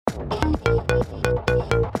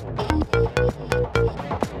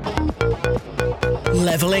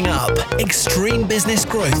Leveling up. Extreme business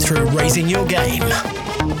growth through raising your game.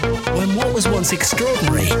 When what was once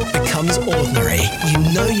extraordinary becomes ordinary, you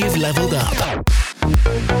know you've leveled up.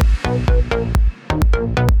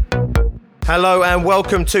 Hello and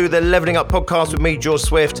welcome to the Leveling Up Podcast with me, George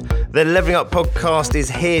Swift. The Leveling Up Podcast is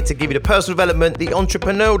here to give you the personal development, the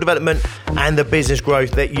entrepreneurial development, and the business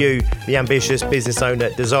growth that you, the ambitious business owner,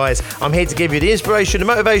 desires. I'm here to give you the inspiration, the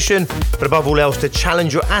motivation, but above all else, to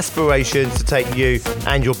challenge your aspirations to take you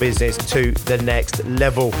and your business to the next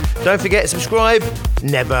level. Don't forget, subscribe,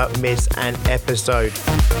 never miss an episode.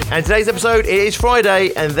 And today's episode, it is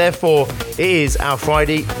Friday, and therefore it is our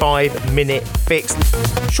Friday 5-minute fix.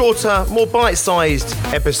 Shorter, more bite-sized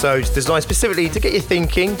episodes designed specifically to get you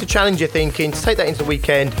thinking, to challenge your thinking, to take that into the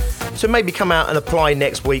weekend, to maybe come out and apply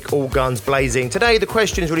next week, all guns blazing. Today, the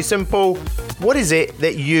question is really simple. What is it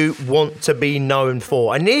that you want to be known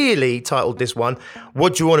for? I nearly titled this one,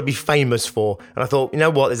 What Do You Want to Be Famous For? And I thought, you know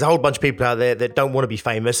what, there's a whole bunch of people out there that don't want to be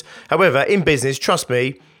famous. However, in business, trust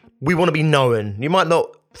me, we want to be known. You might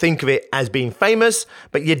not think of it as being famous,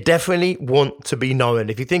 but you definitely want to be known.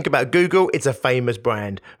 If you think about Google, it's a famous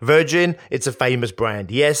brand. Virgin, it's a famous brand.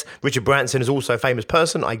 Yes, Richard Branson is also a famous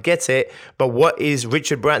person, I get it, but what is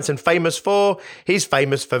Richard Branson famous for? He's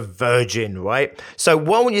famous for Virgin, right? So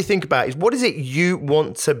what I want you to think about is, what is it you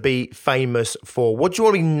want to be famous for? What do you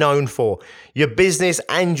want to be known for? Your business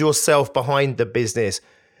and yourself behind the business.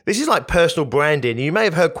 This is like personal branding. You may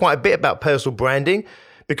have heard quite a bit about personal branding,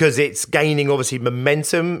 because it's gaining, obviously,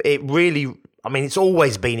 momentum. It really, it's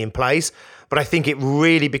always been in place, but I think it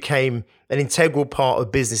really became an integral part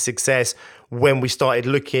of business success when we started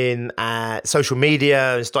looking at social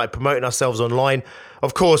media and started promoting ourselves online.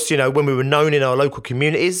 Of course, when we were known in our local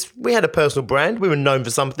communities, we had a personal brand. We were known for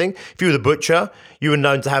something. If you were the butcher, you were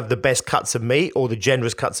known to have the best cuts of meat or the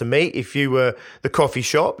generous cuts of meat. If you were the coffee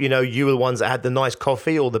shop, you were the ones that had the nice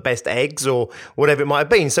coffee or the best eggs or whatever it might have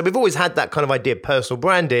been. So we've always had that kind of idea of personal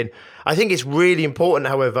branding. I think it's really important,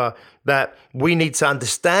 however, that we need to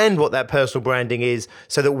understand what that personal branding is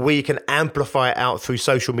so that we can amplify it out through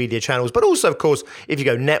social media channels. But also, of course, if you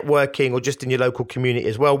go networking or just in your local community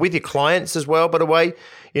as well, with your clients as well, by the way,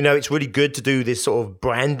 it's really good to do this sort of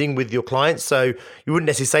branding with your clients. So you wouldn't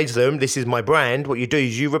necessarily say to them, this is my brand. What you do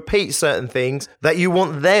is you repeat certain things that you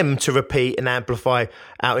want them to repeat and amplify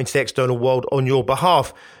out into the external world on your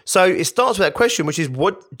behalf. So it starts with that question, which is,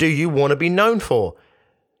 what do you want to be known for?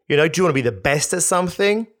 Do you want to be the best at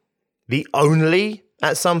something? The only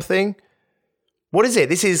at something? What is it?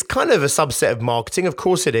 This is kind of a subset of marketing. Of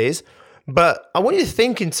course it is. But I want you to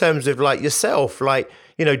think in terms of like yourself.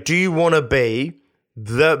 Do you want to be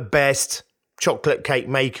the best chocolate cake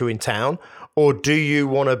maker in town? Or do you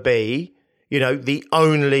want to be, the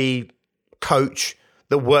only coach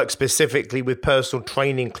that works specifically with personal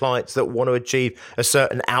training clients that want to achieve a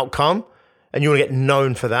certain outcome? And you want to get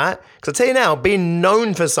known for that? Because I tell you now, being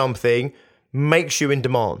known for something makes you in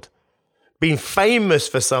demand. Being famous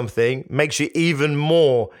for something makes you even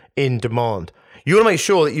more in demand. You want to make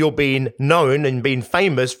sure that you're being known and being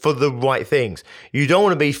famous for the right things. You don't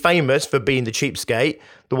want to be famous for being the cheapskate,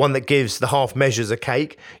 the one that gives the half measures of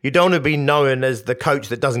cake. You don't want to be known as the coach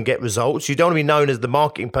that doesn't get results. You don't want to be known as the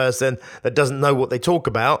marketing person that doesn't know what they talk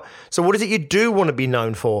about. So what is it you do want to be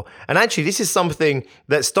known for? And actually, this is something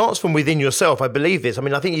that starts from within yourself. I believe this.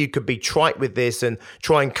 I think you could be trite with this and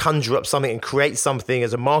try and conjure up something and create something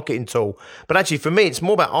as a marketing tool. But actually, for me, it's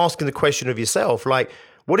more about asking the question of yourself, like,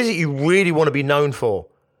 what is it you really want to be known for?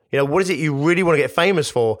 What is it you really want to get famous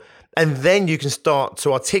for? And then you can start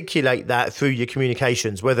to articulate that through your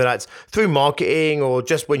communications, whether that's through marketing or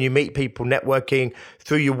just when you meet people networking,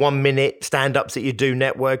 through your 1-minute stand-ups that you do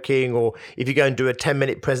networking, or if you go and do a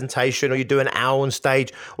 10-minute presentation, or you do an hour on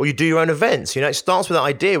stage, or you do your own events. It starts with that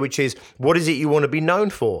idea, which is, what is it you want to be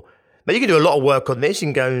known for? Now, you can do a lot of work on this. You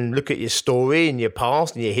can go and look at your story and your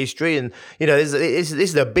past and your history. And, this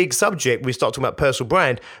is a big subject. We start talking about personal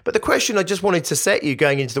brand. But the question I just wanted to set you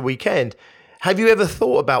going into the weekend, have you ever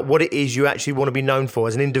thought about what it is you actually want to be known for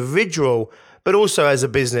as an individual, but also as a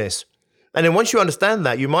business? And then once you understand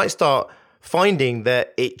that, you might start finding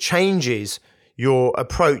that it changes your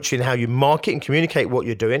approach in how you market and communicate what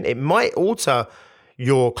you're doing. It might alter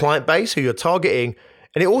your client base who you're targeting.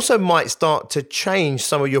 And it also might start to change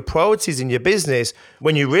some of your priorities in your business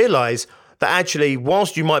when you realize that actually,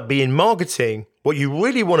 whilst you might be in marketing, what you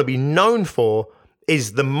really want to be known for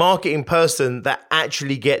is the marketing person that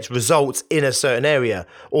actually gets results in a certain area,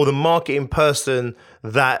 or the marketing person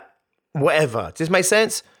that whatever. Does this make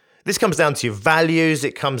sense? This comes down to your values.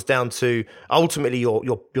 It comes down to ultimately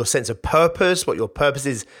your sense of purpose, what your purpose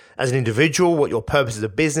is as an individual, what your purpose as a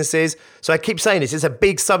business is. So I keep saying this, it's a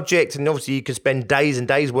big subject, and obviously you can spend days and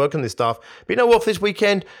days working on this stuff. But you know what, for this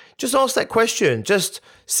weekend, just ask that question. Just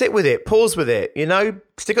sit with it, pause with it,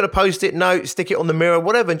 stick on a Post-it note, stick it on the mirror,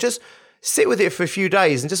 whatever, and just sit with it for a few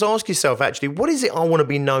days and just ask yourself, actually, what is it I want to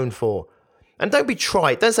be known for? And don't be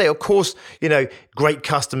trite. Don't say, of course, great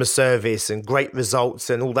customer service and great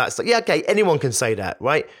results and all that stuff. Yeah, okay, anyone can say that,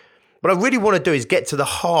 right? What I really want to do is get to the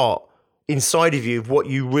heart inside of you of what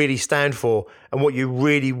you really stand for and what you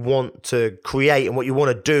really want to create and what you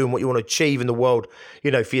want to do and what you want to achieve in the world,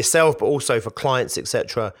 for yourself, but also for clients,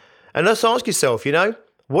 etc. And let's ask yourself,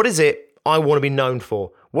 what is it I want to be known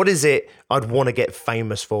for? What is it I'd want to get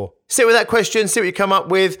famous for? Sit with that question, see what you come up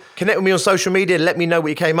with. Connect with me on social media, let me know what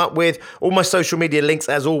you came up with. All my social media links,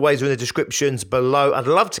 as always, are in the descriptions below. I'd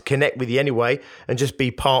love to connect with you anyway and just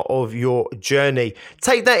be part of your journey.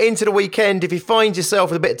 Take that into the weekend. If you find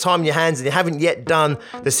yourself with a bit of time in your hands and you haven't yet done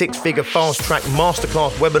the Six-Figure Fast Track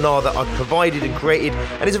Masterclass webinar that I've provided and created,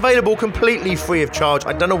 and it's available completely free of charge,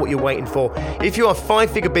 I don't know what you're waiting for. If you're a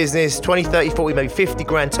 5-figure business, 20, 30, 40, maybe 50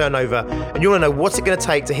 grand turnover, and you want to know what's it going to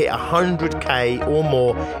take to hit 100K or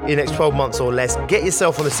more in the next 12 months or less, get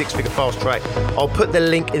yourself on the Six-Figure Fast Track. I'll put the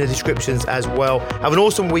link in the descriptions as well. Have an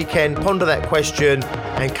awesome weekend, ponder that question,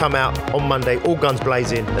 and come out on Monday all guns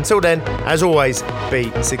blazing. Until then, as always,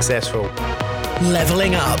 be successful.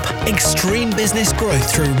 Leveling up. Extreme business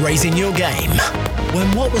growth through raising your game.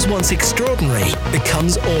 When what was once extraordinary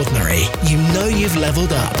becomes ordinary, you know you've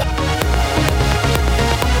leveled up.